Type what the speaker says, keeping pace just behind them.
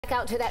back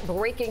out to that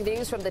breaking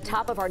news from the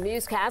top of our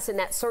newscast and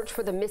that search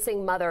for the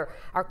missing mother.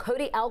 Our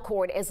Cody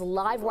Alcorn is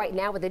live right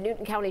now with the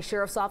Newton County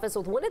Sheriff's Office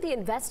with one of the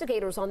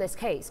investigators on this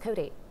case.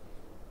 Cody.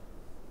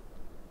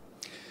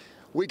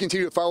 We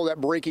continue to follow that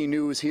breaking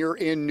news here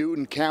in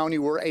Newton County,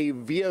 where a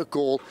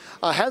vehicle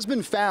has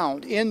been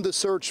found in the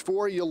search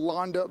for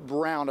Yolanda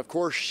Brown. Of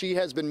course, she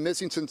has been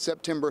missing since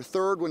September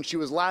 3rd when she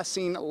was last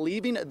seen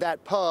leaving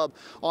that pub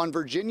on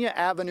Virginia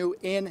Avenue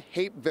in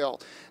Hapeville.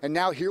 And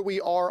now here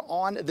we are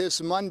on this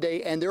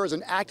Monday, and there is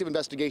an active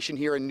investigation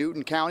here in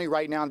Newton County.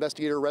 Right now,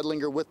 Investigator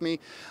Redlinger with me.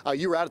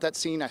 You were out at that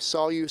scene. I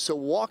saw you. So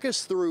walk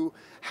us through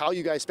how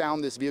you guys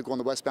found this vehicle on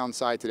the westbound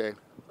side today.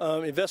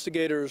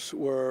 Investigators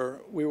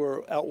we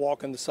were out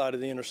walking the side of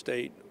the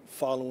interstate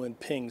following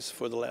pings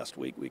for the last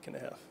week and a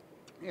half.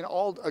 And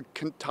all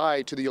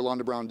tied to the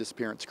Yolanda Brown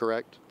disappearance,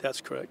 correct? That's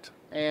correct.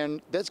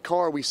 And this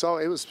car, we saw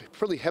it was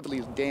pretty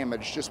heavily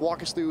damaged. Just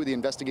walk us through the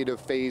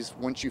investigative phase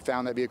once you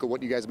found that vehicle,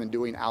 what you guys have been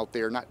doing out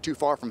there, not too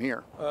far from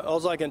here.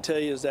 All I can tell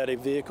you is that a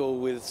vehicle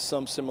with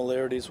some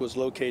similarities was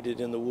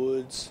located in the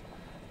woods,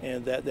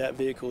 and that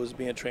vehicle is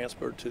being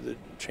transferred to the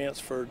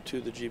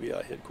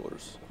GBI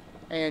headquarters.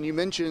 And you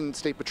mentioned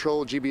State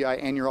Patrol,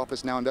 GBI, and your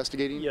office now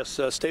investigating? Yes,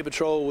 State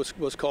Patrol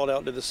was called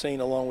out to the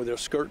scene along with their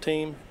skirt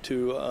team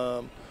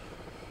to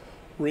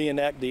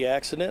reenact the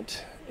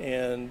accident,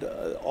 and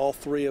all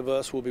three of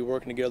us will be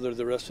working together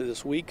the rest of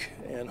this week,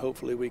 and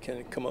hopefully we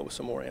can come up with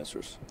some more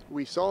answers.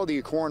 We saw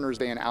the coroner's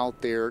van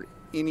out there.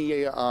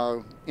 Any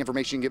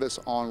information you can give us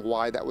on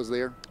why that was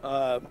there?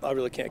 I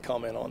really can't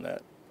comment on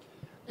that.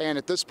 And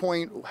at this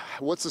point,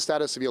 what's the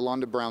status of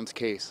Yolanda Brown's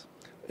case?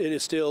 It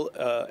is still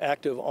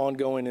active,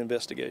 ongoing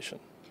investigation.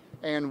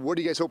 And what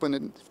are you guys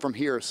hoping from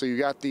here? So you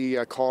got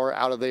the car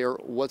out of there.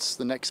 What's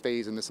the next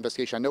phase in this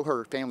investigation? I know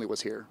her family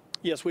was here.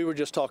 Yes, we were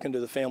just talking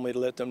to the family to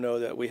let them know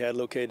that we had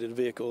located a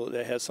vehicle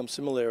that had some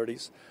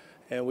similarities,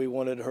 and we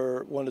wanted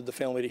the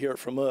family to hear it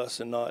from us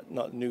and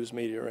not news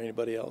media or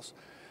anybody else.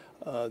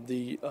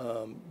 The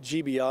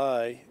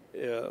GBI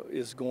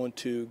is going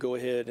to go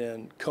ahead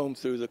and comb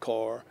through the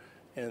car,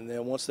 and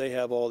then once they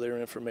have all their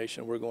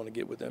information, we're going to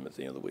get with them at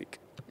the end of the week.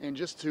 And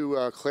just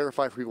to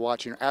clarify for people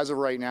watching, as of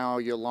right now,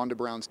 Yolanda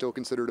Brown still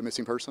considered a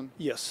missing person?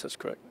 Yes, that's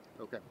correct.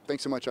 Okay.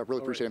 Thanks so much. I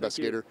really appreciate it,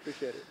 Investigator.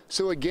 Appreciate it.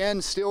 So again,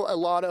 still a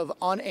lot of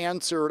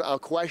unanswered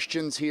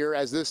questions here,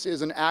 as this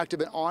is an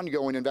active and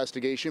ongoing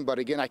investigation. But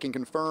again, I can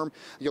confirm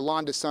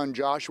Yolanda's son,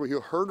 Joshua, who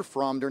heard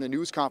from during a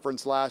news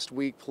conference last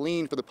week,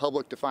 pleading for the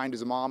public to find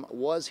his mom,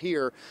 was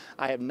here.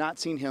 I have not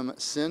seen him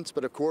since,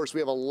 but of course, we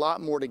have a lot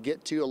more to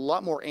get to, a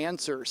lot more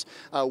answers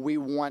we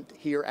want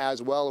here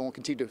as well, and we'll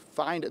continue to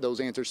find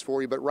those answers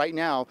for you. But right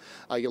now,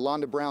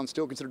 Yolanda Brown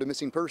still considered a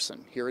missing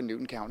person here in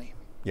Newton County.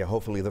 Yeah,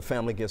 hopefully the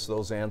family gets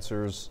those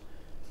answers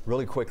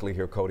really quickly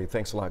here, Cody.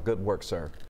 Thanks a lot. Good work, sir.